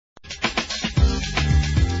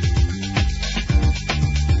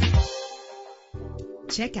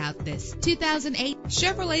Check out this 2008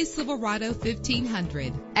 Chevrolet Silverado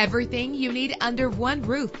 1500. Everything you need under one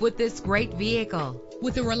roof with this great vehicle.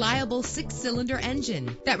 With a reliable 6-cylinder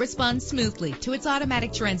engine that responds smoothly to its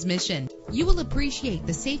automatic transmission, you will appreciate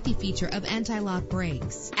the safety feature of anti-lock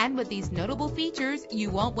brakes. And with these notable features, you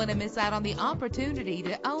won't want to miss out on the opportunity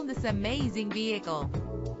to own this amazing vehicle.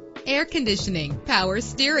 Air conditioning, power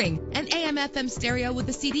steering, an AM/FM stereo with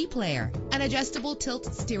a CD player, an adjustable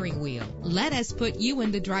tilt steering wheel. Let us put you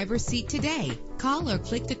in the driver's seat today. Call or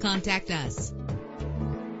click to contact us.